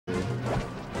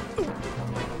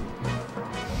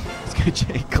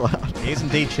Cloud. He is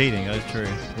indeed cheating, that's true.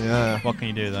 Yeah. What can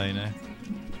you do though, you know?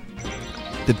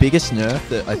 The biggest nerf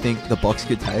that I think the box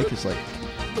could take is like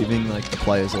giving like the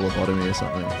players a lobotomy or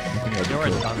something. I think that'd be You're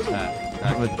a cool. dunce hat.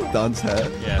 I'm a dunce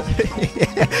hat. Yeah.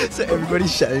 Yeah. So everybody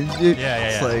shames you. Yeah.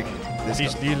 It's like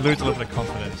You lose a little bit of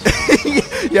confidence.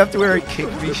 you have to wear a kick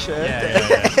me shirt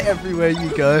everywhere you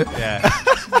go. Yeah.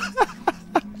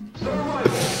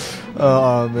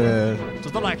 Oh man. So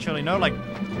it's not actually no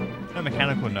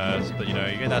mechanical nerves, but you know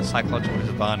you get that psychological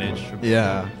disadvantage from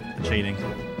cheating.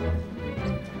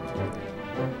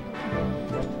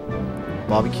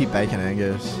 Barbecue bacon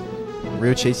Angus.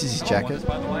 Real cheese is his jacket.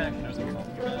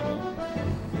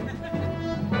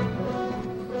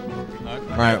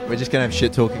 Alright, we're just gonna have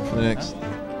shit talking for the next.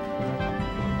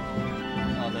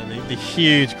 The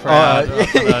huge crowd for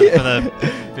the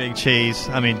big cheese.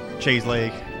 I mean, cheese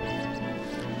league.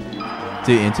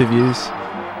 Do interviews.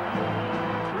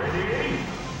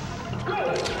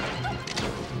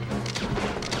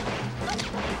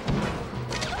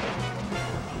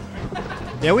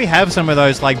 Yeah, we have some of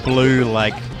those like blue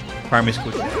primary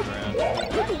school chairs around.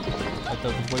 Like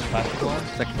the blue plastic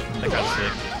ones. They're kind of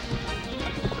sick.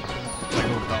 Like a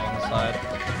little belt on the side.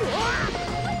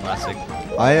 Classic.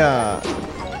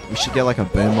 We should get like a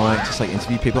boom mic, just like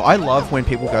interview people. I love when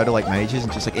people go to like majors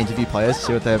and just like interview players to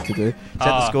see what they have to do. Is that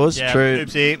the scores? Yeah, True.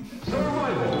 Oopsie.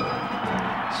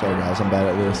 Sorry guys, I'm bad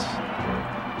at this.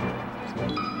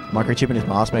 Microchip in his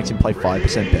mask makes him play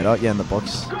 5% better. Yeah, in the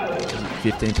box,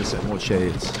 15% more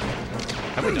cheats.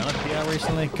 Have we done a PR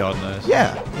recently? God knows.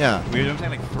 Yeah. We were doing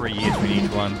something like 3 years with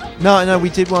each one. No, we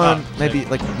did one maybe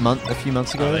like a few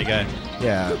months ago. Oh, there you go.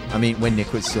 Yeah, I mean when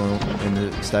Nick was still in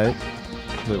the state.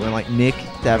 We went like Nick,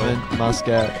 Davin,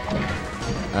 Muscat,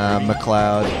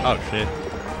 McCloud. Oh shit.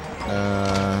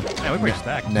 Yeah, we're pretty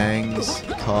stacked. Nangs,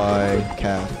 Kai,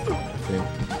 Kath, I think.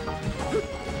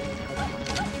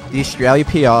 The Australia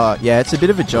PR, yeah, it's a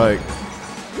bit of a joke.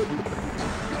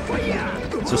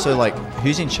 It's also like,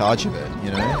 who's in charge of it, you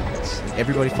know?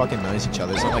 Everybody fucking knows each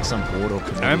other. It's not like some board or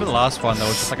committee. I remember the last one, there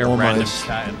was just like a random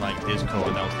chat in like Discord,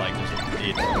 and that was like just it.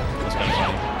 It was kind of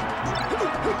funny.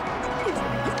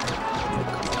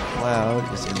 Cloud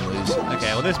is in losers.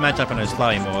 Okay, well this matchup I know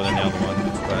slightly more than the other one,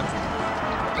 but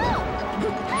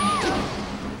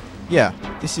yeah,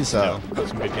 this is got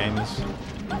some good games.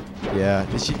 Yeah,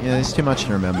 there's too much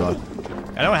to remember.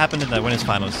 I know what happened in the winners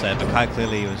finals set, but Kai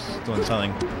clearly was doing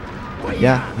something.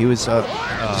 Yeah, he was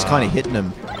just kind of hitting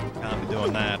him. Can't be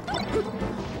doing that.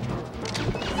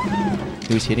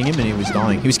 He was hitting him and he was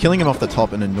dying. He was killing him off the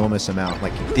top an enormous amount.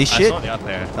 Like this shit. I saw the up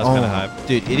there. That's kind of hype.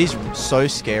 Dude, it is so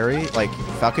scary. Like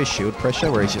Falco's shield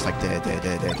pressure, where he's just like dead.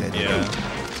 Yeah.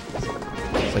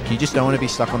 It's like you just don't want to be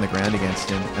stuck on the ground against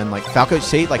him. And like Falco,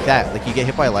 see like that. Like you get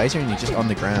hit by a laser and you're just on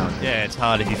the ground. Yeah, it's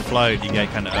hard. If you float, you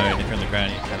get kind of owned. If you're on the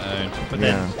ground, you kind of owned. But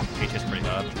then Peach is pretty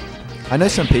hard. I know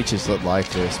some Peaches that like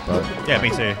this, but yeah, me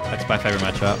too. That's my favorite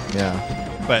matchup. Yeah.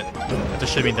 But it's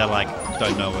assuming they like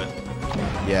don't know it.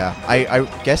 Yeah, I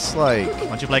guess like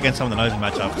once you play against someone that knows the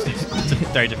matchup, it's a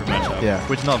very different matchup. Yeah,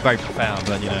 which is not very profound,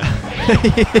 but you know.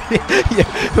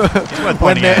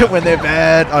 When they're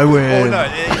bad, I win. Oh no,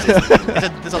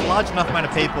 there's a large enough amount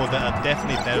of people that are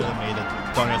definitely better than me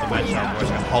that don't know the matchup,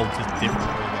 whereas it holds a different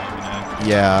game, you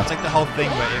know. Yeah. It's like the whole thing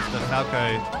where if the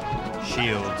Falco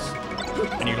shields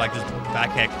and you like just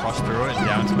back air cross through it and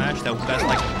down smash, that's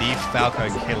like the Falco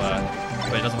killer.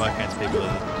 But it doesn't work against people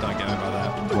that don't get owned by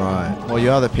that. Right. Well,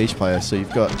 you are the Peach player, so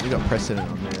you've got precedent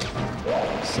on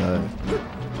there. So,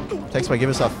 Tex, give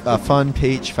us a fun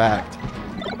Peach fact.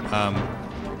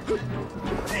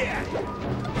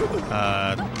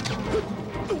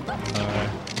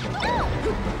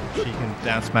 She can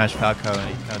down smash Falco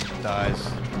and he kind of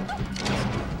dies.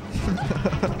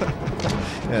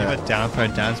 Yeah. You have a down throw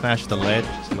down smash the ledge,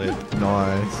 just live.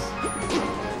 Nice.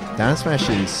 Down smash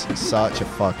is such a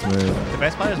fucked move. The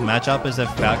best part of this matchup is that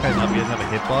Falco's up, he doesn't have a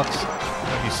hitbox.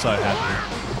 I'd be so happy.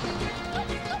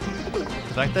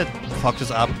 The fact that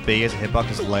Fox's up B as a hitbox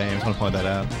is lame. I just want to point that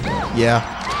out. Yeah.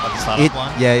 Like the startup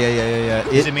one? Yeah.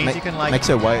 It means you can like... wakes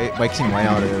him way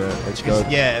out of edge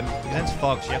guard. Yeah, against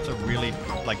Fox, you have to really,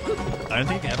 like... I don't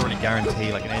think you can ever really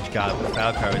guarantee like an edge guard, but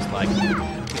Falco is like...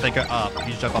 If they go up,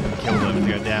 you just jump up and kill them. If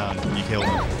you go down, you kill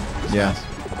them. So yeah.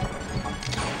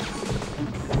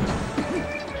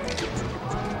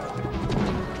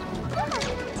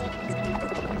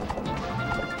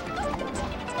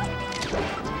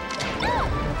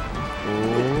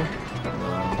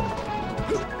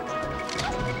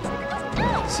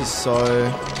 This is so...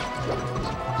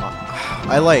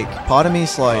 I like... Part of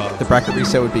me's like, the bracket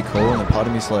reset would be cool, and then part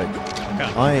of me's like,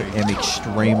 I am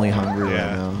extremely hungry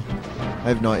right now. I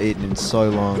have not eaten in so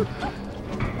long.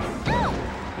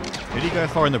 Who do you go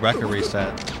for in the record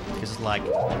reset? Because it's like,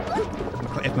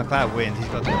 if McCloud wins, he's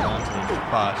got the advantage,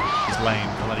 but he's lame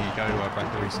for letting you go to a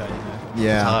record reset, you know?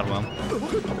 Yeah. It's a hard one.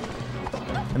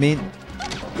 I mean,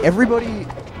 everybody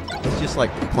is just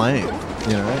like playing,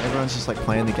 you know? Everyone's just like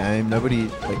playing the game. Nobody,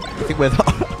 like, I think we're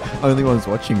the only ones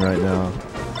watching right now.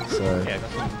 So. Yeah,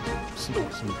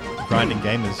 got some grinding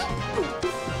gamers.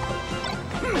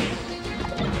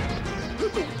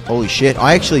 Holy shit,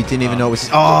 I actually didn't even know it was.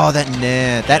 Oh, that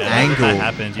nair, that angle. That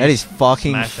happens. That is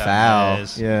fucking smash that foul.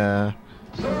 nairs. Yeah.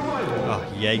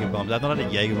 Oh, Jaeger bombs. I've not had a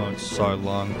Jaeger bomb in so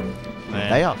long. Man.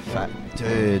 They are fat.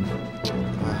 Dude.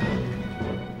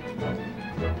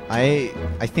 I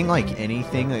think like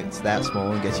anything that's that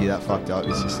small and gets you that fucked up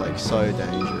is just like so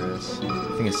dangerous.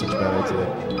 I think it's such a bad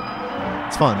idea.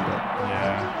 It's fun, but.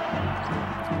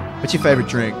 Yeah. What's your favorite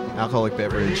drink? Alcoholic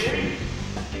beverage.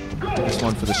 Just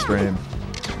one for the stream.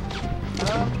 I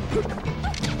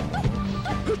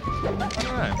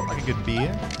don't know. Like a good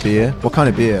beer? Beer? What kind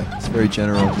of beer? It's very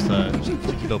general. Just a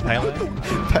little pale ale?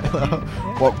 Pale ale.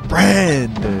 What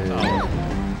brand? Dude? Oh.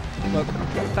 Look,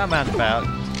 that man's about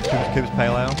Coop's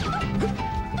Pale Ale.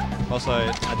 Also,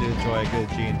 I do enjoy a good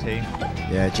G&T.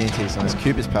 Yeah, G&T is nice.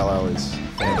 Cooper's Pale Ale is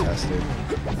fantastic.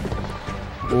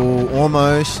 Oh,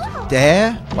 almost.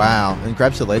 There? Wow. And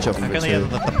grabs the ledge off of it Only too.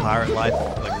 the Pirate Life,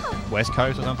 like West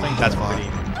Coast or something. That's pretty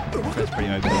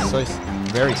OP. So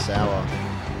very sour.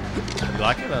 You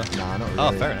like it? Or? Nah, not really.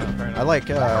 Oh, fair enough. Fair enough. I like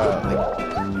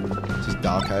just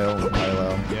dark ale and pale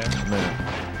ale. Yeah. I mean,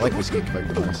 I like whiskey and coke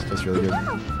the most. That's really good.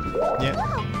 Yeah.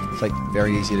 It's like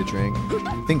very easy to drink.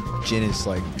 I think gin is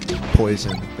like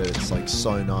poison, but it's like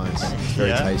so nice. It's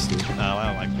very tasty. No, I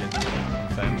don't like gin.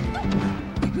 Fair.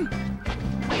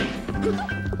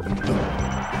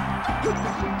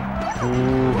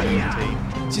 Ooh,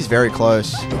 G&T. this is very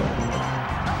close.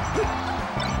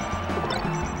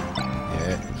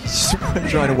 Yeah, he's just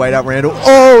trying to wait up Randall.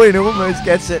 Oh, and he almost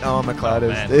gets it. Oh, McCloud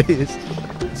is this.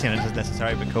 It's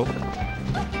unnecessary, but cool.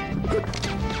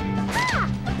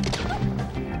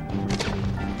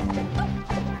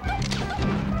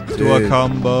 Do a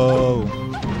combo.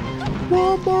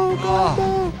 Wombo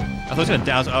combo. I thought he was going to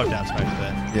down smash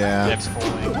there. Yeah. Jeb's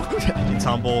falling. You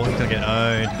tumble, he's going to get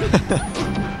owned.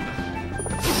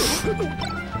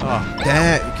 Oh.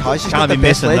 Damn, Kai's just got the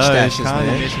best ledge dashes,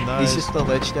 man. He's just the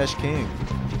ledge dash king.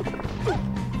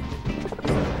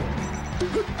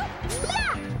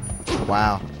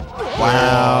 Wow.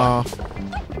 Wow.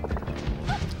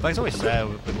 But it's always sad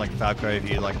with like Falco if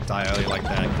you like die early like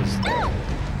that because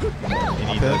you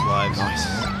need those lives. Nice.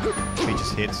 He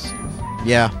just hits.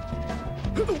 Yeah.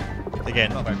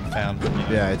 Again, not very profound. But, you know.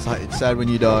 Yeah, it's sad when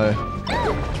you die.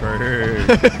 True.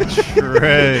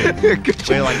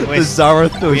 True. We're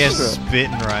Zarathustra. We're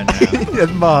spitting right now.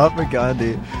 And Mahatma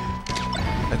Gandhi.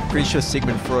 I'm pretty sure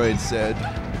Sigmund Freud said,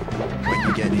 when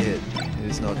you get hit, it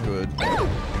is not good. I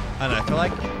don't know, I feel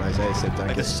like, Isaiah said, don't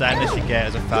the get sadness you get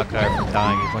as a Falco from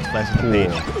dying is much less than the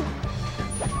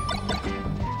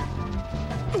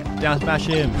beach. Down smash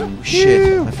him. Oh,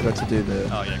 shit, I forgot to do the...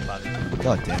 Oh yeah, classic.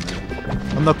 God damn it.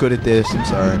 I'm not good at this, I'm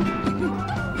sorry.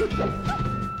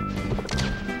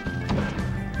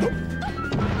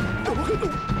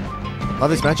 Love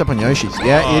this matchup on Yoshi's.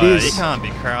 Yeah, it is. You can't be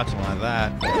crouching like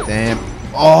that. Damn.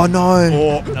 Oh no!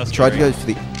 Oh, that's Tried to go for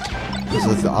the... Is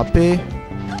it the up B?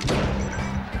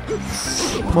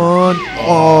 Come on.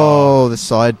 Oh, the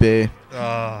side B.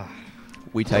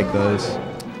 We take those.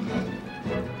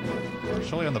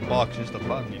 Surely on the box, just a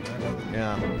button, you know?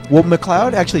 Yeah. Well,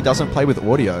 McCloud actually doesn't play with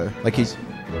audio. Like he's...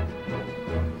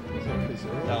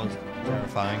 That was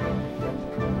terrifying.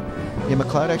 Yeah,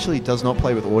 McCloud actually does not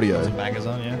play with audio.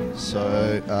 Magazine, yeah.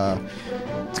 So,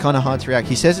 it's kind of hard to react.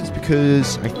 He says it's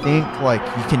because I think, like,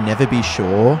 you can never be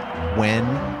sure when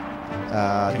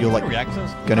you're, like,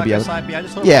 going to be able to... I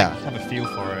just sort of have a feel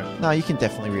for it. No, you can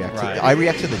definitely react to Right. it. I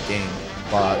react to the ding,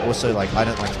 but also, like, I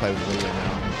don't like to play with audio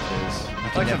now because you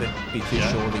can never be too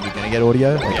sure that you're going to get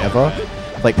audio, like, ever.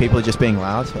 Right. Like, people are just being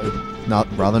loud, so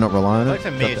rather not rely on it. Like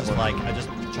for me, it's just like, I just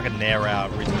chuck a nair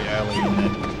out reasonably early and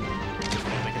then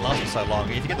like, it lasts for so long.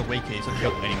 If you get the weak hits, it'll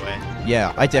kill them anyway.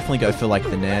 Yeah, I definitely go for, like,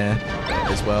 the nair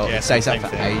as well. Yeah, It stays up same for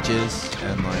thing. ages,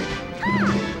 and,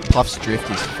 like, Puff's drift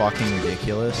is fucking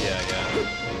ridiculous. Yeah.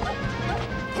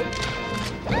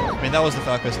 I mean, that was the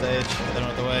Falco stage. Get that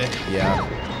out of the way. Yeah.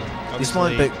 This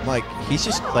one, Obviously- but, like, he's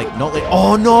just, like, not like...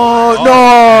 Oh, no! Oh,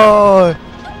 No!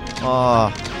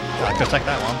 Oh. I could take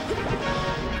that one.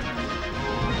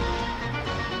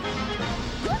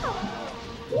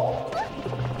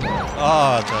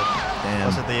 Oh, Damn.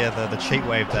 was it the cheat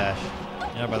wave dash?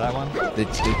 You know about that one? The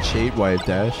cheat wave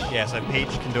dash. Yeah, so Peach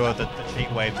can do the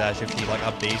cheat wave dash if she like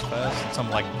up D's first. It's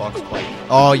some like box plate.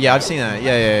 Oh yeah, I've seen that.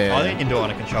 Yeah. I think you can do it on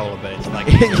a controller, but it's like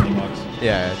in the box.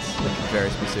 Yeah, it's like a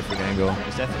very specific angle.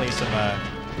 There's definitely some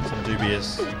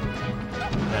dubious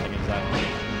shenanigans that one.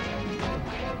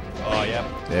 Oh yep.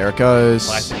 There it goes.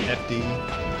 Classic FD.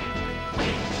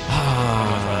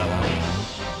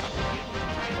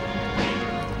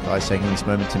 Guy's taking this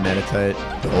moment to meditate.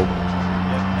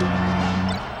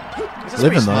 This is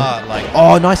Living pretty though. smart, like,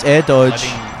 Oh, nice air dodge.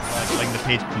 letting the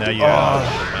Peach know you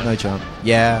No jump.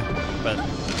 Yeah. but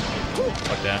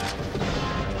fuck that.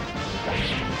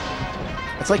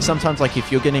 It's like sometimes, like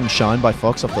if you're getting shined by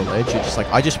Fox off the ledge, you're just like,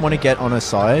 I just want to get on a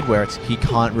side where he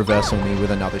can't reverse on me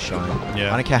with another shine.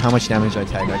 Yeah. I don't care how much damage I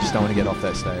take. I just don't want to get off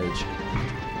that stage.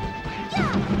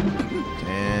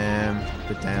 Damn,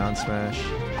 the down smash.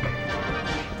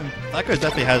 Falco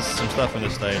definitely has some stuff on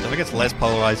this stage. I think it's less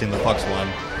polarizing than the Fox one.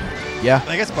 Yeah.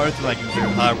 I guess both are like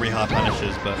really hard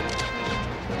punishes, but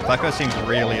Falco seems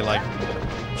really like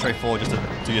straightforward just to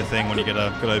do your thing when you get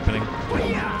a good opening.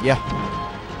 Yeah.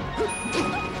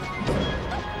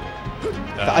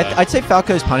 I'd say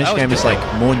Falco's punish game is like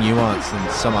more nuanced than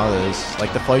some others.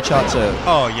 Like the flowcharts are.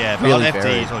 Oh yeah, but really on FD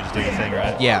varied. is all just do your thing,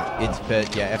 right? Yeah,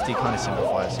 FD kind of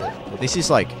simplifies it. But this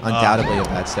is like undoubtedly a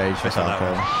bad stage for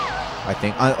Falco. I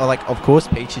think. Like of course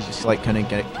Peach is just like gonna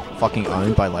get fucking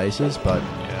owned by lasers, but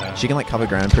she can like cover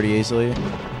ground pretty easily. Yeah,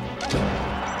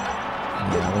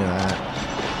 look at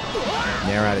that.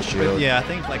 Nair out of shield. But yeah, I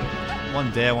think like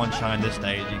one dare, one shine this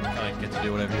stage, you can kind of get to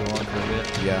do whatever you want for a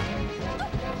bit. Yeah.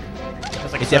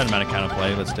 There's like a certain amount of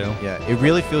counterplay, but still. Yeah, it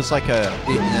really feels like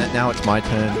now it's my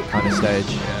turn kind of stage.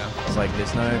 Yeah. It's like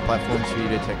there's no platforms for you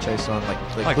to tech chase on. Like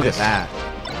look this. at that.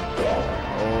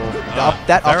 Oh,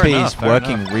 that up B is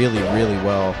working really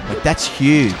well. Like that's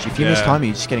huge. If you miss time,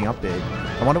 you're just getting up big.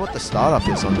 I wonder what the startup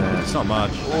is on there. It's not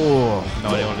much. Oh, No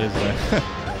idea what it is though.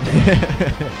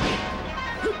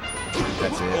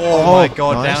 That's it. Oh my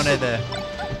god, nice. down there.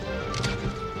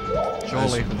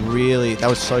 Surely. That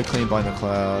was so clean by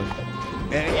McCloud.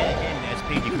 Again, SP,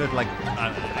 you could have like, I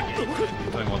don't know,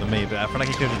 you're doing more than me, but I feel like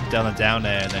you could have done it down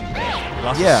there and then it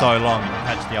lasted so long and you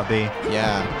catch the RB.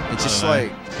 Yeah, it's just like,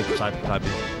 I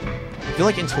feel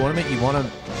like in tournament you want to,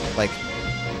 like,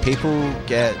 people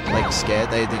get like scared.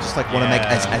 They just like want to make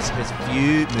as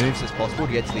few moves as possible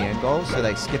to get to the end goal, so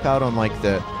they skip out on like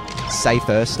the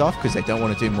safer stuff because they don't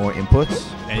want to do more inputs.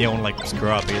 And you don't want to like screw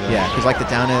up either. Yeah, because like the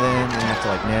down air then you have to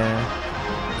like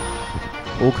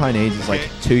all Kai needs is like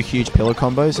 2 huge pillar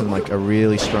combos and like a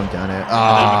really strong down air.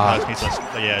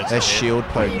 Their shield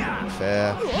poke.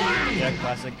 Fair. Yeah,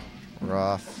 classic.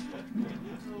 Rough.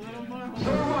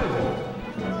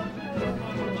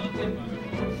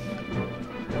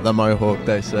 The Mohawk,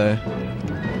 they say.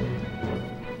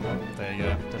 There you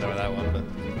go. Don't know about that one, but.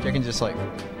 Do you reckon just like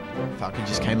Falcon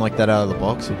just came like that out of the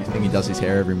box, or do you think he does his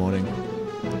hair every morning?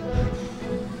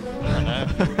 I don't know.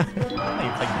 He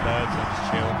like birds and just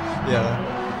chill.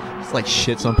 Yeah. Just like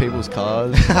shits on people's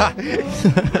cars.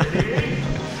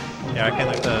 Yeah, I reckon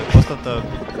like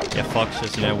Fox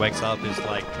just, wakes up, is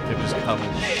like, people just covered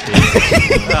in shit.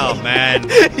 Oh man,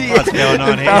 what's going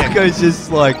on here? Falco's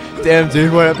just like, damn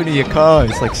dude, what happened to your car?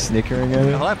 He's like snickering at I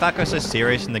it. like Falco's so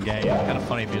serious in the game. It's kind of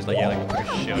funny if he was like, took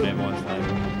a shit on everyone's like,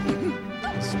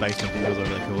 spaceman feels are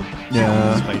really cool.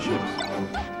 Yeah. Spaceships.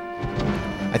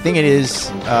 I think it is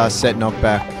set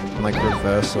knockback and like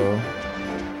reversal.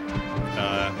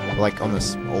 Like on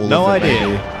this. No idea.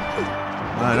 Maybe.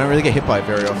 No, I don't really get hit by it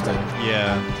very often.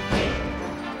 Yeah.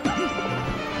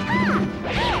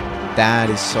 That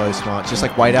is so smart. Just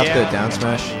like wait out the down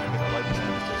smash.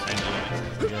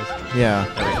 Yeah.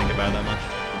 Never think about that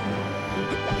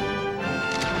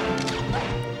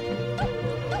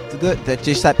much.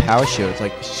 Just that power shield,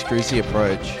 like screws the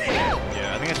approach.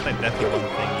 Yeah, I think it's like definitely one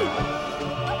thing.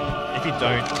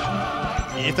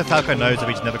 If the Falco knows that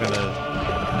he's never gonna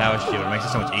power shield, it makes it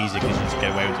so much easier because you just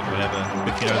get away with it or whatever. But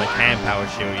if you know they can power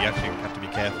shield, you actually have to be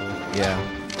careful. Yeah.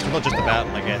 It's not just about,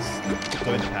 I guess,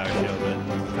 doing the power shield, but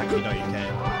the fact that you know you can.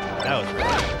 That was really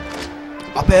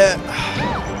good. Up it!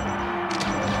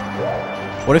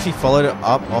 What if he followed it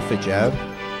up off a jab?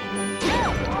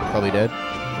 Probably dead.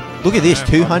 Look at this,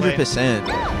 200%.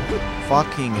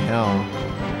 Fucking hell.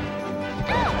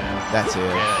 That's it.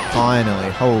 Yeah. Finally.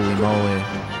 Holy moly.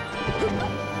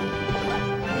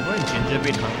 Remember when Ginger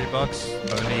beat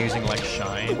 $100 only using like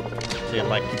Shine? So he did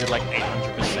like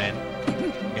 800%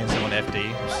 against someone FD.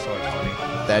 It was so funny.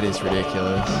 That is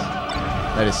ridiculous.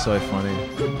 That is so funny.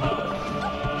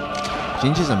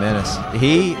 Ginger's a menace.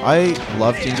 I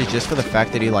love Ginger just for the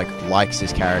fact that he likes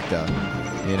his character.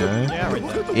 You know? Yeah, I read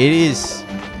that. It is.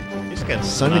 He's fucking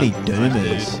so many nice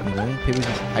doomers, dude. you know? People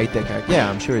just hate that character. Yeah,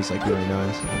 I'm sure he's like really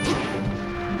nice.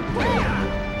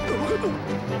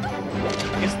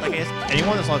 I guess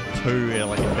anyone that's not too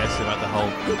like invested about the whole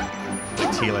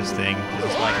tier list thing, it's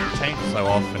just like it changes so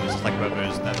often. It's just like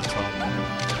whoever's at the top.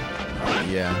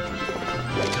 Yeah.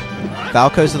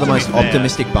 Falcos are the most fair.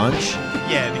 optimistic bunch.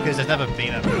 Yeah, because there's never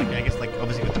been a like I guess like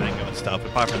obviously with mango and stuff.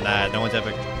 Apart from that, no one's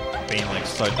ever been like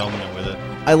so dominant with it.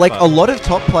 I like a lot of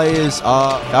top players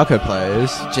are Falco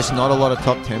players, just not a lot of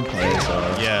top 10 players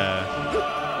are. Yeah.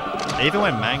 Even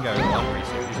when Mango won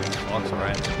recently, he was using Fox,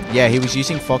 right? Yeah, he was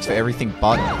using Fox for everything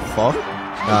but Fox.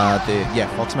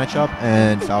 Fox matchup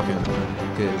and Falcon.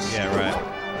 Because Yeah, right.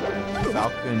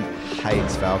 Falcon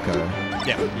hates Falco.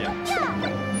 Yeah, yeah.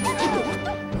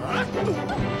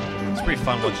 It's pretty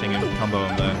fun watching him combo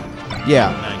him though.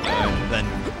 Yeah. Mango, then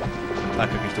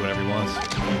Falco can do whatever he wants.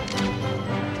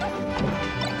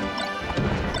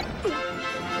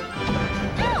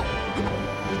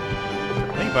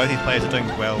 I think both these players are doing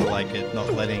well, like it,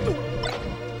 not letting.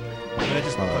 They're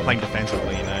just playing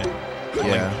defensively, you know. Yeah.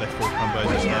 Like, their full combos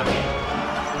and stuff.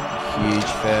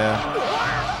 Huge fair.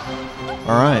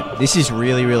 Alright, this is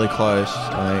really, really close.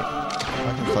 Like,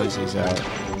 I can close these out.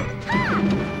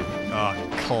 Oh,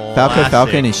 classic. Falco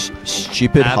Falcon is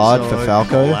stupid hard for Absolute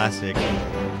Falco. Classic.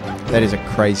 That is a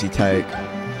crazy take.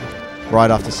 Right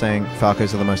after saying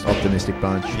Falcos are the most optimistic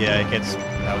bunch. Yeah, it gets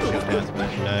power shield down to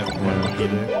mention, you know, what you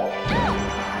do.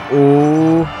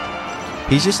 Oh,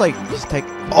 he's just like,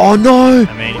 oh no!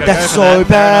 I mean, you gotta that's go for so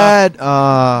that,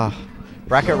 bad!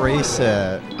 Bracket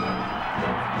reset.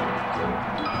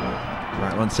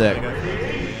 Right, one sec.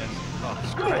 Oh,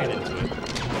 straight into it.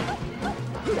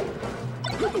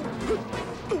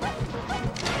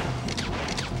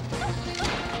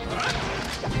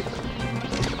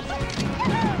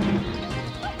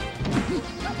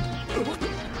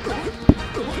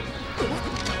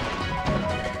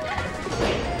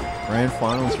 Grand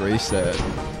finals reset.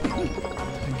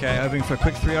 Okay, hoping for a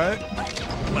quick 3-0.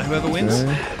 Like whoever wins.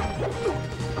 Okay.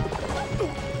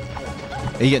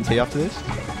 Are you getting tea after this?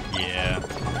 Yeah.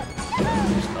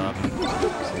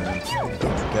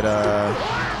 Get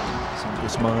some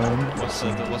Usman.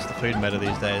 What's the food meta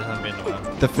these days? I haven't been to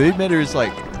one. The food meta is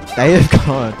like, they have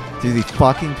gone to the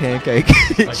fucking pancake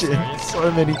kitchen serious? so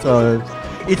many times.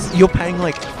 You're paying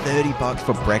like $30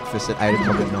 for breakfast at 8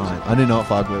 o'clock at night. I do not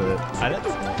fuck with it. I don't.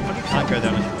 You can't go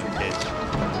down with kids.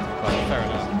 But fair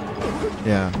enough.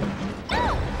 Yeah.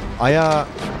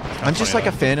 I'm just like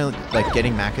a fan of like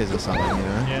getting Maccas or something, you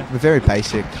know? Yeah. We're very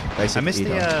basic I miss eater.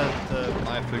 the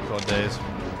my food court days.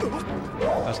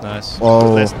 That's nice.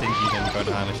 Oh. Less dinky than go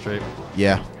to High Street.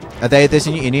 Yeah. There's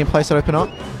a new Indian place that open up.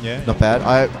 Yeah. Not bad.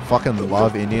 I fucking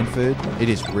love Indian food. It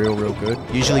is real, real good.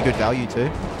 Usually good value too.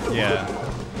 Yeah.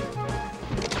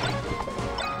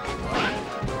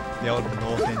 The old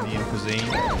North Indian cuisine,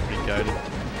 pretty goated.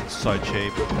 It's so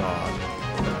cheap. God.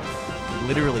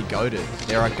 Literally goated.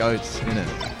 There are goats in it.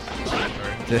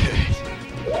 Dude.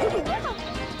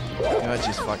 You know,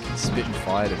 just fucking spitting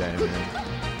fire today, man.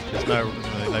 There's no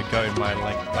goat in my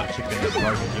like butt chicken is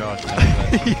Rogan Josh.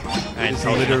 And It's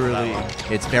literally,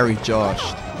 it's very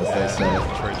Josh, as they say.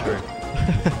 True.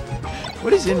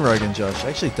 What is in Rogan Josh? I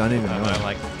actually don't even I know. don't know,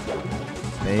 like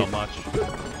Meat. not much.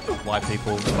 White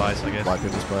people spice, I guess. White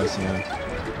people spice, yeah.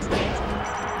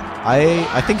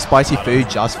 I think spicy food,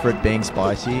 just for it being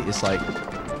spicy, is like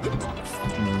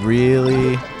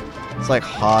really, it's like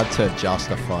hard to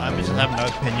justify. I just have no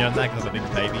opinion on that because I'm a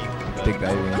big baby. But Big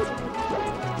baby.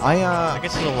 I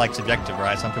guess it's all like subjective,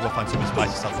 right? Some people find super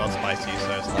spicy stuff not spicy,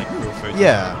 so it's like real food.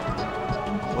 Yeah.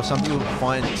 Or some people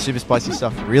find super spicy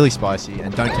stuff really spicy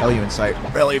and don't tell you and say,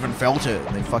 barely even felt it.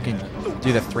 And they fucking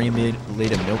do the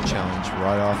 3-liter milk challenge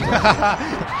right after.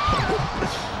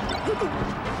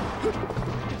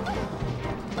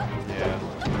 Yeah.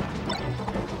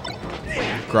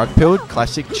 Grug Pilled,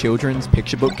 classic children's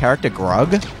picture book character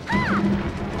Grug.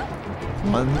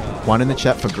 One in the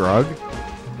chat for Grug.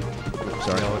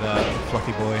 Sorry. The old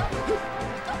fluffy boy.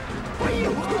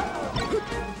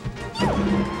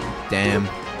 Damn.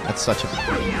 That's such a...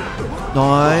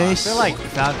 Nice. I feel like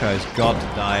Falco's got to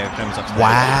die if comes up.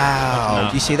 Wow.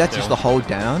 Do you see that? Just the hold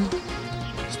down?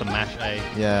 Just the mash A.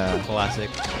 Yeah. Classic.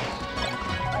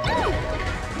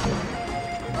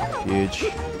 Huge.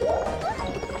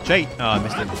 Cheat. Oh, I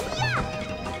missed it.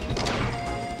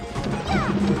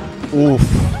 Oof.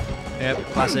 Yep,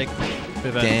 classic. Bit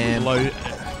of a Damn. low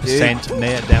percent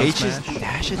net down Peach's smash.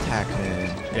 dash attack, man.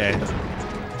 Yeah.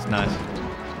 It's nice.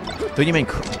 Thought you meant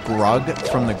Grug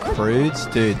from the Crudes?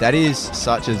 Dude, that is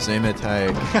such a Zoomer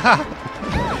take.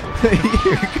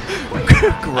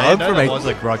 Grug from there was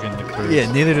a Grug in the cruise.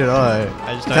 Yeah, neither did I.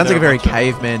 just Sounds like a very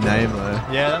caveman name though.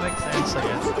 Yeah, that makes sense, I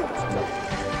guess.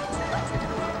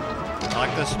 I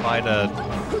like the spider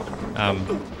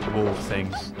wolf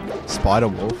things. Spider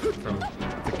wolf?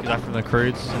 Is that from the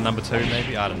cruise in number 2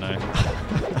 maybe? I don't know.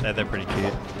 they're pretty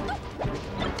cute.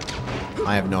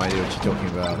 I have no idea what you're talking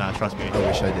about. Nah, trust me. I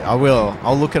wish I did. I will.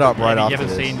 I'll look it up right after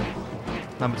this. You this.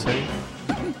 haven't seen number 2?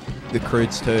 The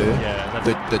Crudes 2? Yeah.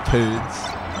 The Toods?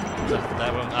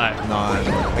 That one? No.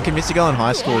 I convinced a girl in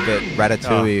high school that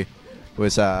Ratatouille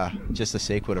was just a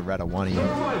sequel to Ratatouille.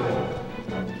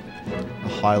 A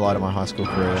highlight of my high school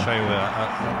career. I'll show you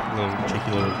a little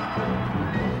cheeky little...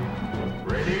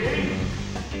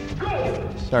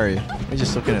 Sorry, we're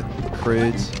just looking at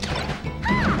Crudes.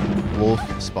 Wolf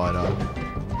Spider.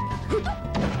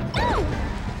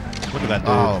 Look at that dude.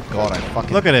 Oh god, I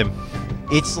fucking... Look at him.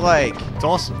 It's like... It's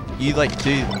awesome. You like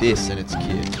do this and it's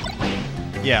cute.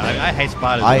 Yeah, I hate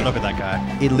spiders, but look at that guy.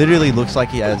 It literally looks like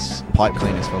he has pipe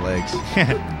cleaners for legs.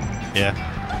 Yeah.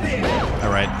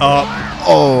 Alright. Oh!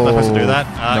 Oh! Am I supposed to do that?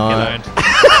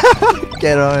 No.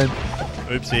 Get owned.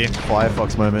 Oopsie.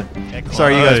 Firefox moment.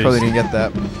 Sorry, you guys probably didn't get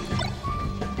that.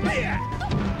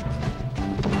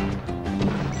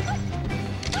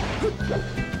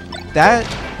 That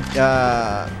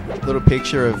little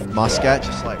picture of Muscat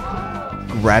just like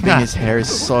grabbing his hair is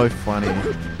so funny.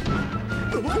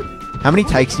 How many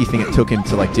takes do you think it took him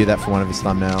to like do that for one of his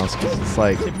thumbnails? Because it's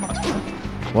like,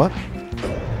 what?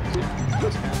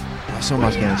 I saw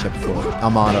Muscat in the chat before.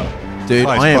 Armada, dude.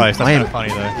 Close, I am. That's kind of funny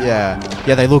though.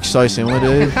 Yeah, they look so similar,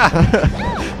 dude.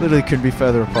 Literally couldn't be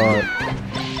further apart.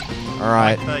 All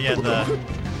right. Like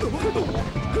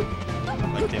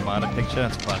the Armada picture.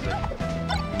 That's classic.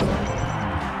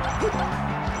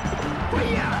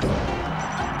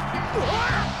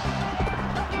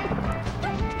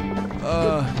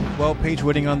 Well, Peach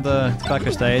winning on the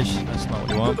Falco stage. That's not what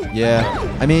you want. Yeah,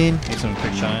 I mean, Need some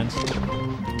quick shines.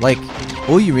 like,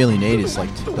 all you really need is like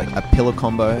a pillar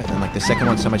combo, and like the second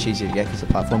one's so much easier to get because the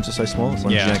platforms are so small. As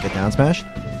long as you don't get down smash.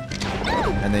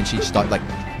 And then she just like,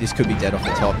 this could be dead off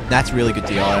the top. That's really good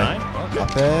DI.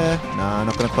 Up there. Nah,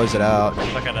 not gonna close it out.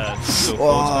 Look at a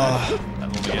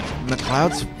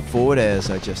McCloud's forward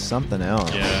airs are just something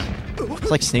else. Yeah.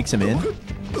 It's like sneaks him in.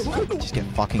 Just get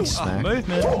fucking smacked.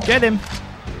 Movement. Get him.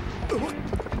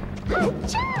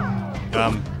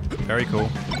 Very cool.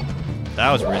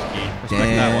 That was risky. Respect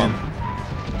that one.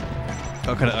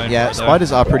 Yeah,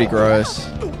 spiders are pretty gross.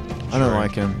 I don't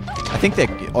like them. I think they're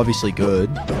obviously good,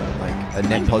 like a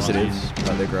net positive,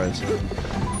 but they're gross. You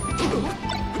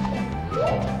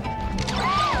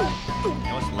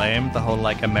know what's lame? The whole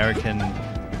like American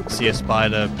see a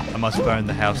spider, I must burn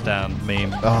the house down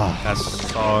meme. Oh. That's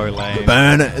so lame.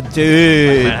 Burn it,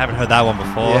 dude. Man, I haven't heard that one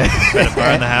before. Yeah. Better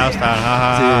burn the house down. Ha ha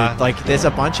ha. Dude, like there's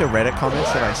a bunch of Reddit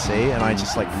comments that I see and I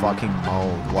just like fucking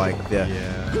mold. Like the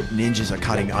ninjas are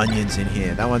cutting onions in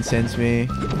here. That one sends me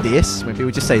this, when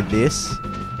people just say this.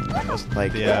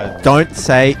 Like, don't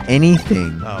say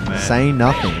anything. Oh, man. Say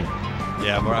nothing.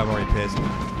 Yeah, I'm already pissed.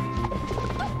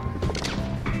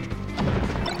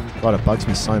 God, it bugs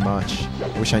me so much.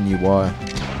 I wish I knew why.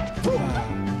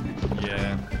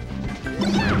 Yeah.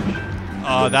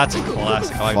 Oh, that's a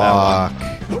classic. I like that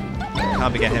one.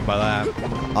 Can't be getting hit by that.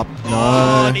 Up, no.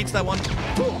 Oh, it needs that one.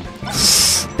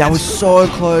 That was so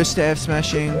close to F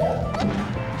smashing.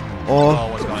 Or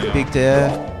what's going on? big dare.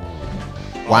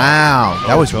 Wow,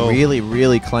 that was really,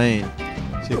 really clean.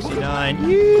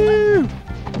 69.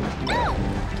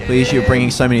 Please, you're bringing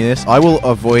so many of this. I will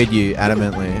avoid you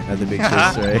adamantly at the big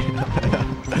 2-3.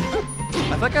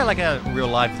 I feel like a real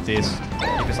life diss.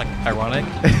 If it's like ironic,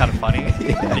 it's kind of funny.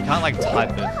 And you can't like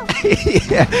type it.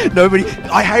 Yeah, nobody.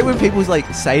 I hate when people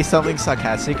like say something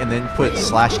sarcastic and then put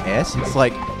 /s. It's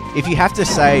like, if you have to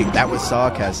say that was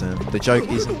sarcasm, the joke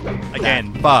isn't.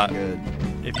 Again, but good.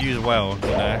 if used well, you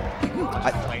know,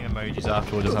 plain emojis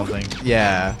afterwards or something.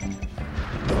 Yeah.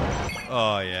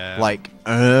 Oh yeah. Like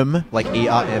like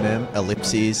ERMM,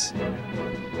 ellipses.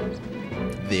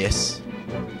 This.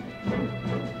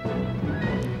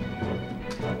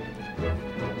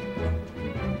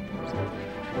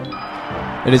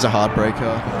 It is a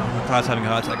heartbreaker. Kai's having a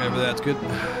heart attack over there. It's good.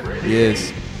 He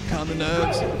is. Calm the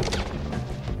nerves.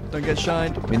 Don't get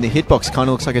shined. I mean, the hitbox kind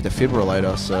of looks like a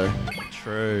defibrillator, so.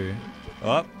 True.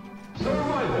 Oh.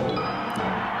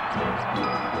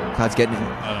 Kai's getting in.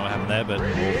 I don't know what happened there, but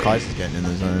Well, Kai's getting in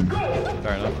the zone.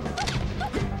 fair enough.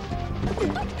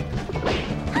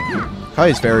 Kai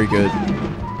is very good.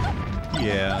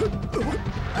 Yeah.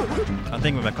 I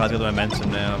think with McCloud's got the momentum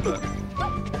now, but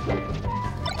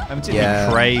I haven't seen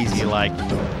anything crazy like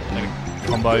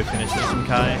combo finishes from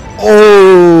Kai.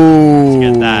 Oh! To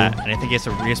get that, and I think he has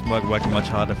to risk working much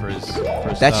harder for his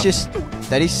stuff.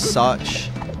 That is such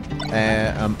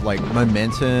like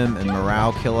momentum and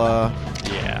morale killer.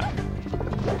 Yeah.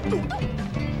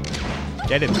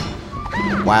 Get him.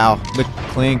 Wow, look,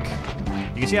 Clink.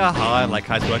 You can see how hard like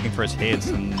Kai's working for his hits,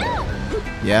 and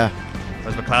yeah.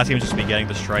 Whereas McCloud seems to just be getting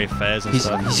the stray fares and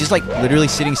stuff. He's just like literally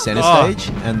sitting center stage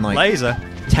and like laser.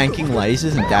 Tanking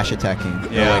lasers and dash attacking.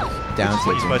 Yeah. Or, like down That's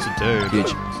what you're supposed to do.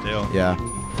 Huge. Still. Yeah.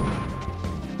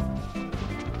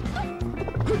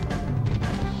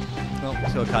 Well,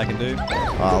 see what Kai can do.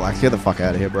 Oh, like, get the fuck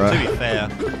out of here, bro. To be fair,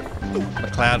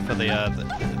 McCloud for the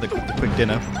quick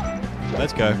dinner.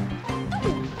 Let's go.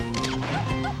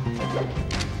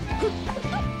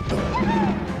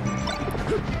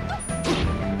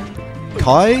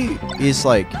 Kai is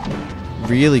like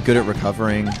really good at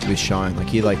recovering with Shine. Like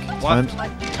he like times.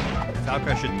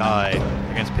 Falco should die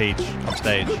against Peach off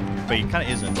stage, but he kind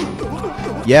of isn't.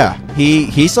 Yeah,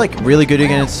 he's like really good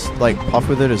against like Puff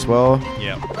with it as well.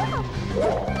 Yeah.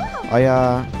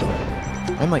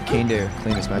 I'm like keen to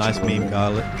clean this match. Nice meme,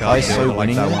 Garlic. Kai's so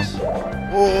winning that this. one.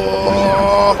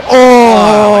 Oh!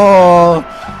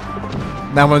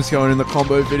 That one's going in the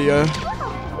combo video.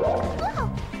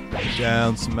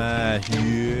 Down smash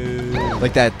you.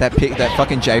 Like that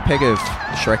fucking JPEG of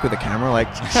Shrek with the camera, like.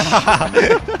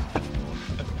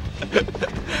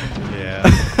 Yeah.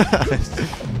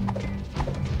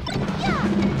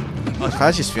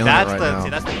 Kai's just feeling it right now. See,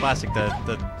 that's the classic,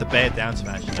 the bad down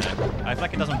smash. You know? I feel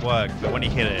like it doesn't work, but when he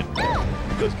hit it,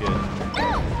 it feels good.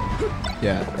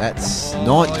 Yeah, that's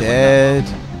not dead.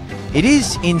 It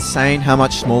is insane how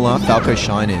much smaller Falco's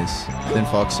Shine is than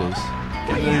Fox's.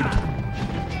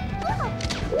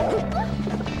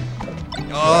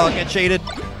 Oh, get cheated.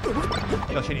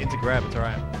 You got cheated into grab, it's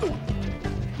alright.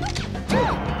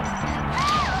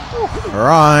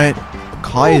 Alright.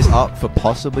 Kai is up for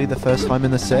possibly the first time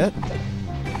in the set.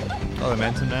 Oh,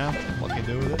 momentum now. What can you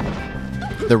do with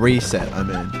it? The reset, I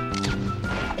mean.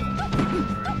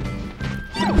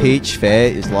 Peach Fair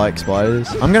is like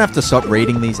spiders. I'm gonna have to stop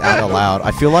reading these out aloud.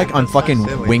 I feel like I'm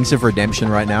fucking Wings of Redemption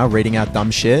right now, reading out dumb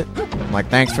shit. I'm like,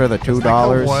 thanks for the $2. It's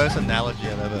like the worst analogy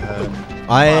I've ever heard.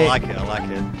 I like it, I like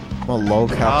it. I'm a low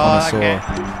cow connoisseur. Okay.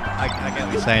 I get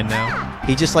what you're saying now.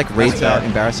 He just like reads out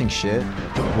embarrassing shit.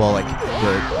 Well, like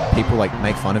where people like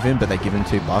make fun of him, but they give him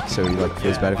 $2, so he like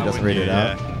feels bad if he doesn't read it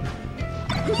out.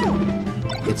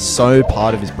 It's so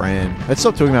part of his brand. Let's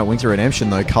stop talking about Wings of Redemption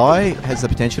though. Kai has the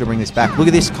potential to bring this back. Look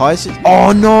at this, Kai's.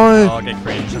 Oh no! Oh, get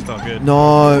cringe. That's not good.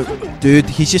 No, dude,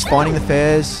 he's just finding the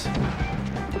fairs.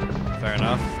 Fair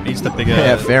enough. Needs the bigger.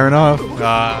 Yeah, fair enough.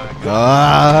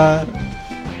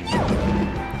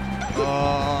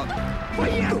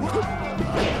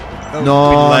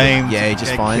 No. Lame. Yeah, he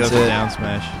just finds it. Down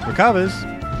smash. Recovers.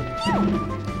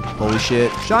 Holy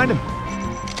shit. Shine him.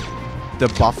 The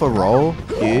buffer roll,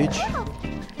 huge.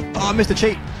 Oh, I missed a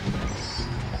cheat.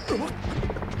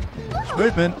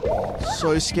 Movement.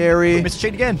 So scary. Missed a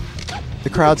cheat again. The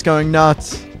crowd's going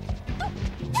nuts.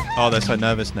 Oh, they're so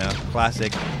nervous now.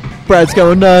 Classic. Brad's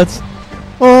going nuts.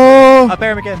 Oh! I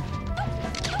bear him again.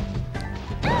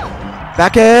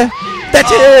 Back air.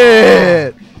 That's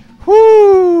it!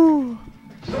 Woo!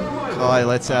 Kai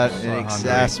lets out an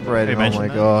exasperated. Oh my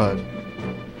god.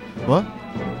 What?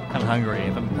 I'm hungry.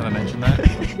 Have I mentioned that?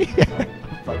 Yeah.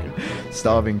 Fucking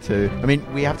starving too. I mean,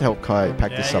 we have to help Kai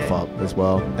pack this stuff up as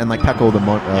well, and like pack all the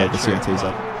CNTs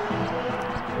up.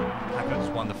 Paco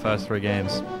just won the first 3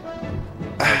 games.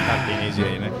 That being easier,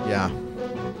 you know. Yeah.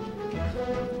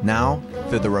 Now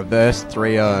for the reverse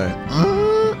 3-0.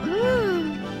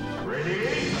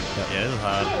 Yeah, this is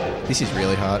hard. This is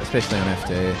really hard, especially on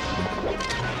FD.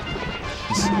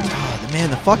 Man,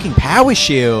 the fucking power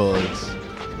shields.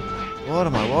 What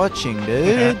am I watching,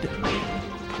 dude?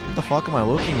 What the fuck am I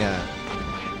looking at?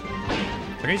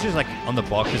 I guess just like on the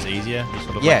box is easier. You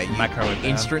sort of Yeah, like macro it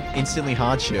down. instantly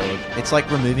hard shield. It's like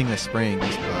removing the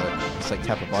springs, but it's like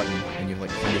tap a button and you've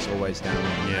like fingers always down.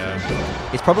 Yeah.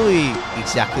 It's probably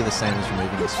exactly the same as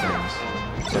removing the springs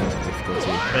in terms of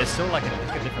difficulty. But it's still like a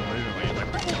different movement where you're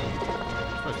like,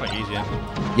 it's quite easier.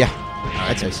 Yeah,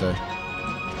 I'd say so.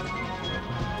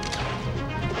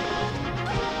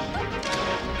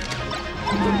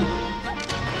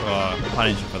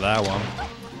 Punishing for that one.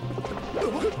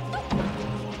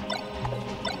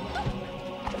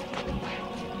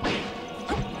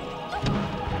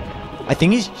 I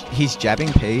think he's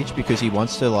jabbing Peach because he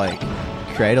wants to like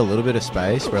create a little bit of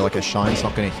space where like a shine's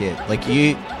not going to hit. Like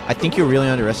I think you're really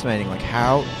underestimating like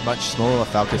how much smaller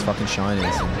Falco's fucking shine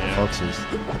is than Fox's.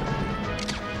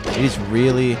 It is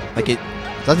really like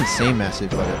Doesn't seem massive,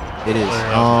 but it is.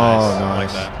 Oh, Oh,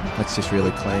 nice. nice. Like that. That's just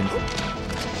really clean.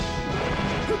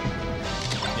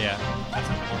 Yeah, that's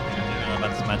an important thing to do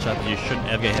about this matchup. You shouldn't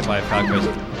ever get hit by a Falco's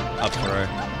up throw.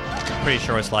 I'm pretty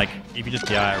sure it's like, if you just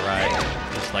DI it right,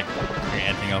 just like doing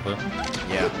anything off it.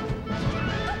 Yeah.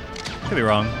 Could be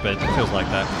wrong, but it feels like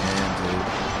that.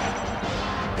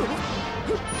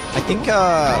 I think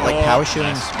like power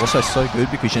shielding's nice. also so good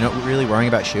because you're not really worrying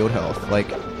about shield health. Like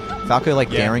Falco like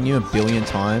daring you a billion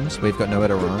times where you've got nowhere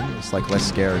to run. It's like less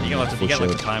scary. You get like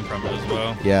the time from it as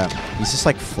well. Yeah, he's just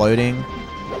like floating.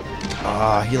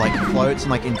 Ah, he like floats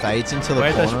and like invades into the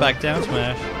Wait, corner. that's back down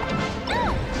smash.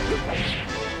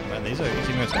 Man, these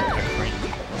emotes are cringe.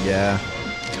 Yeah.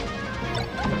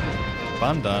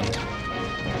 Fun done.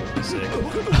 Sick.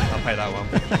 I'll pay that one.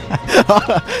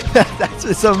 That's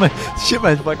what some shit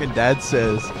my fucking dad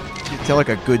says. You tell like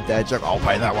a good dad joke. I'll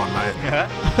pay that one, mate.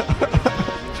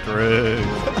 True.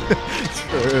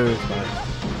 True.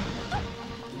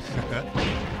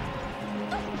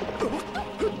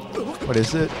 What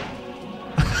is it?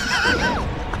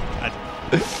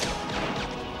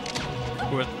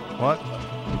 What?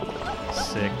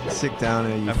 Sick. Sit down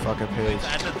here, you fucking pig.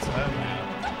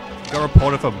 Got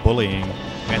reported for bullying.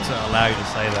 We had to allow you to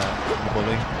say that.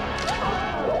 Bullying.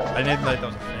 I didn't know that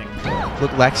was a thing.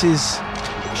 Look, Lex is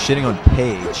shitting on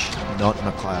Paige, not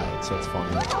McCloud, so it's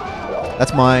fine.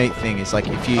 That's my thing. Is like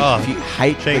if you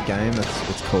hate the game,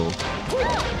 it's cool.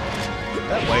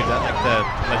 That way, that like the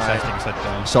legislation set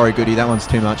down. Sorry, Goody, that one's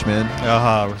too much, man.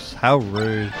 Oh, how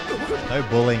rude! No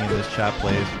bullying in this chat,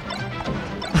 please.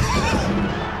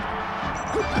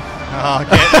 Oh,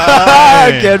 get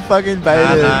owned. Get fucking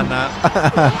baited. Nah.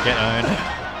 Get owned.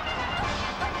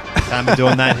 Can't be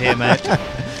doing that here, mate.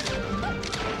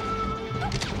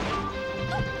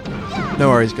 No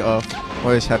worries, go off.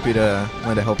 Always happy to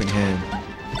lend a helping hand.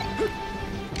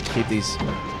 Keep these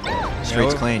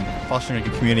streets clean. Fostering a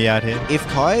good community out here. If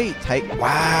Kai take...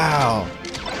 Wow.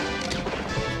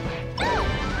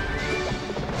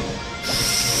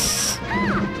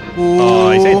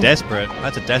 Oh, he's so desperate.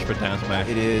 That's a desperate down smash.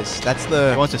 It is. That's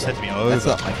the... He wants to set me over. That's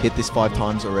the, I've hit this 5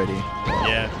 times already.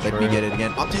 Yeah, Let me get it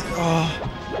again. Up to... Oh.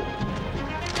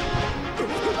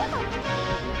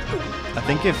 I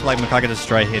think if like McCloud gets a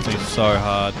straight hit, it's so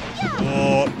hard.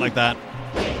 Oh, like that.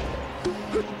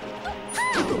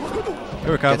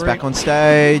 Good recovery. Gets back on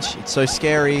stage. It's so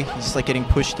scary. He's just like getting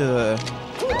pushed to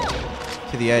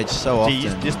the edge so often.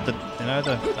 Just the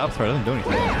up throw doesn't do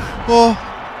anything. Oh.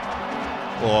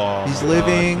 Oh, He's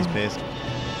living. He's pissed.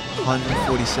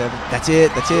 147. That's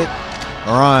it. That's it.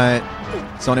 All right.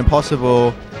 It's not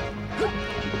impossible.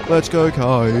 Let's go,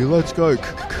 Kai. Let's go.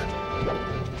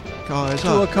 Guys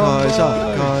up. Guys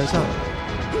up. Guys up.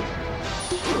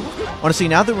 Honestly,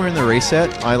 now that we're in the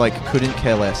reset, I like couldn't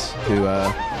care less who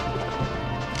Yeah,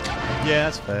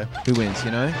 that's fair. who wins.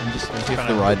 You know, I'm just here for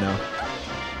the ride now.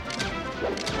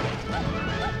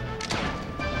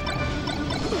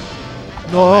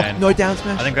 No, Man. no down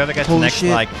smash. I think whoever gets the Holy next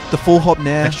shit. like the full hop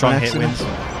now. next strong on hit accident. wins.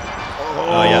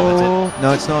 Oh yeah, that's it.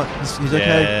 No, it's not. He's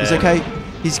okay. Yeah. He's okay.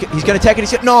 He's going to take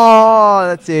it. No,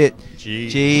 that's it.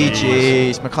 GG's.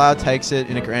 GG's. McCloud takes it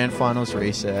in a grand finals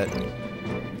reset.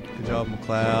 Good job,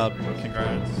 McCloud.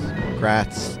 Congrats.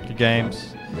 Congrats. Good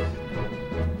games.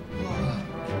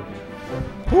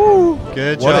 Woo.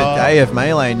 Good What job. a day of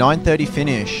Melee. 9:30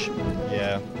 finish.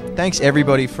 Yeah. Thanks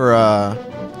everybody for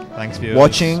Thanks, viewers.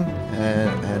 watching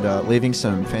and leaving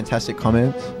some fantastic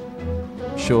comments.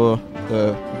 I'm sure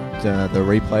the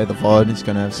replay, the VOD, is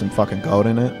going to have some fucking gold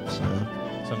in it. So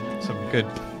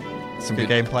Some good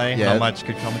gameplay. yeah. Not much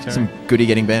good commentary. some goody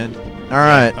getting banned. All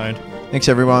right. Owned. Thanks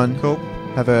everyone. Cool.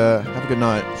 Have a good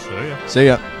night. See ya. See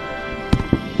ya.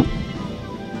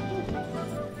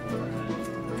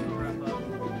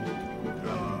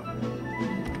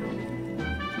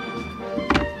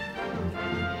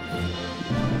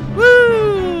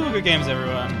 Woo! Good games,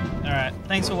 everyone. All right,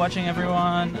 thanks for watching,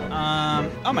 everyone.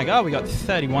 Oh my God, we got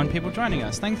 31 people joining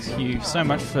us. Thank you so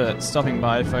much for stopping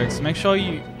by, folks. Make sure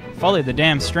you follow the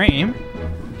damn stream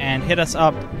and hit us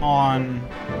up on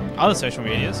other social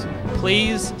medias.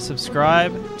 Please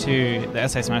subscribe to the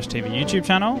SA Smash TV YouTube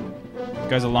channel. It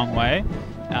goes a long way.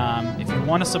 If you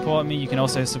want to support me, you can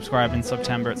also subscribe in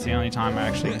September. It's the only time I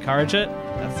actually encourage it.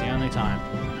 That's the only time.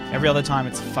 Every other time,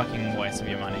 it's a fucking waste of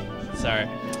your money. So,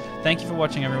 thank you for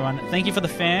watching, everyone. Thank you for the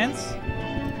fans.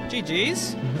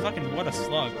 GG's. Fucking what a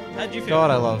slog. How'd you feel?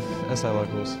 God, I love SA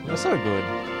Locals. It was so good.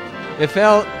 It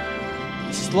felt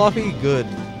sloppy good.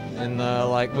 And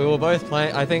like we were both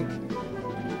playing, I think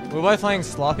we're both playing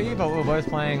sloppy, but we're both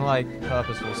playing like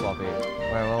purposeful sloppy,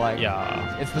 where we're like,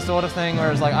 Yeah. it's the sort of thing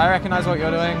where it's like, I recognize what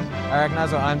you're doing, I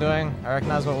recognize what I'm doing, I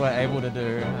recognize what we're able to do,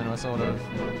 and we're sort of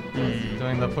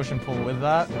doing the push and pull with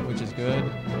that, which is good.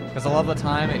 Because a lot of the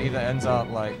time it either ends up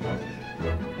like,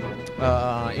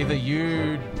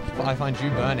 I find you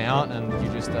burn out and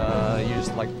you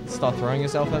just like start throwing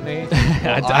yourself at me.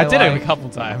 I did it a couple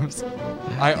times.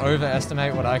 I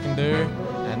overestimate what I can do,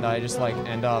 and I just like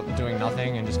end up doing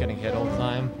nothing and just getting hit all the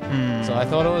time. So I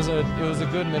thought it was a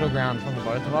good middle ground from the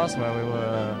both of us, where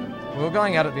we were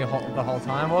going at it the whole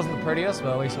time. It wasn't the prettiest,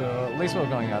 but at least we were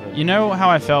going at it. You know how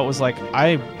I felt was like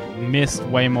I missed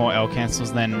way more L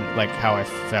cancels than like how I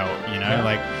felt. You know, Yeah.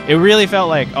 like it really felt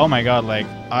like, oh my god, like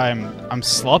I'm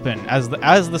slopping as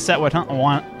the set went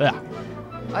on.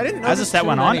 I didn't know As the set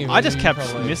went on, I just kept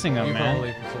missing them, man.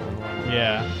 Probably performed well.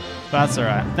 Yeah, but that's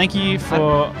alright. Thank you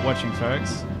for watching,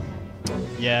 folks.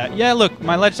 Yeah, look,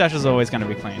 my ledge dash is always going to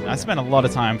be clean. I spent a lot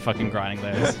of time fucking grinding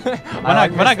those. When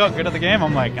I got good at the game,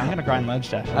 I'm like, I'm going to grind ledge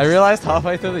dashes. I realized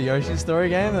halfway through the Yoshi story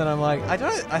game that I'm like, I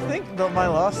think that my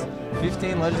last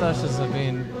 15 ledge dashes have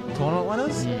been tournament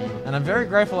winners, and I'm very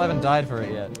grateful I haven't died for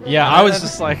it yet. Yeah, I was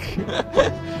just like,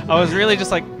 I was really just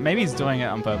like, maybe he's doing it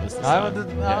on purpose.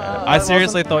 I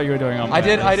seriously thought you were doing it on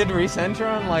purpose. I did recenter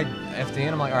on like FD, and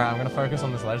I'm like, alright, I'm gonna focus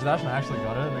on this ledge dash, and I actually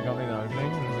got it, and it got me the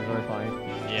opening, which was very funny.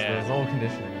 Yeah. So it was all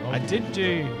conditioning. I did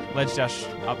do ledge dash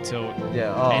up tilt.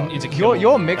 Yeah. And into kill.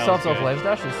 your mix-ups That was off good. ledge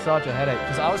dash is such a headache,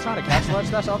 because I was trying to catch ledge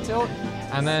dash up tilt,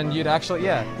 and then you'd actually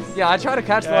I tried to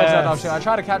catch the ledge dash up tilt. I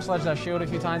tried to catch ledge dash shield a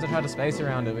few times. I tried to space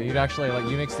around it, but you'd actually like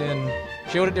you mixed in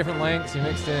shield at different lengths. You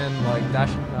mixed in like dash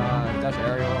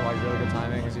aerial, like really good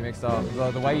timings. You mixed up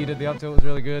the way you did the up tilt was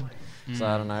really good. So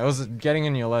I don't know. It was getting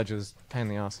in your ledge was a pain in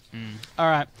the ass. All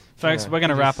right, folks, we're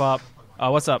gonna wrap up.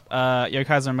 What's up, Yo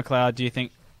Kaiza and McCloud?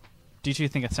 Did you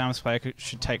think a Samus player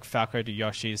should take Falco to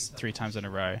Yoshi's 3 times in a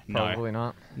row? Probably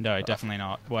not. No, definitely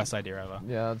not. Worst idea ever.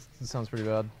 Yeah, that sounds pretty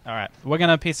bad. All right, we're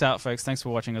gonna peace out, folks. Thanks for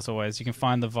watching as always. You can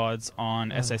find the VODs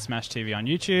on SA Smash TV on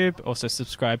YouTube. Also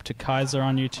subscribe to Kaiza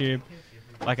on YouTube.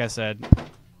 Like I said,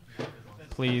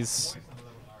 please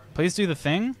do the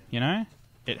thing. You know,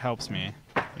 it helps me.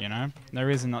 You know, no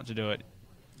reason not to do it.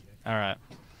 All right,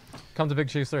 Come to Big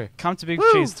Cheese 3. come to Big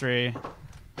Cheese 3.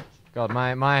 God,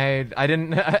 I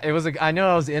didn't. I knew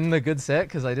I was in the good set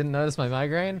because I didn't notice my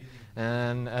migraine,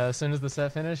 and as soon as the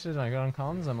set finished and I got on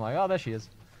comms, I'm like, oh, there she is.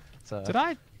 So. Did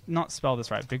I not spell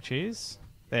this right? Big Cheese?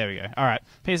 There we go. All right.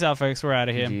 Peace out, folks. We're out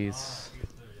of here. Jeez.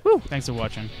 Woo. Thanks for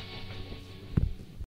watching.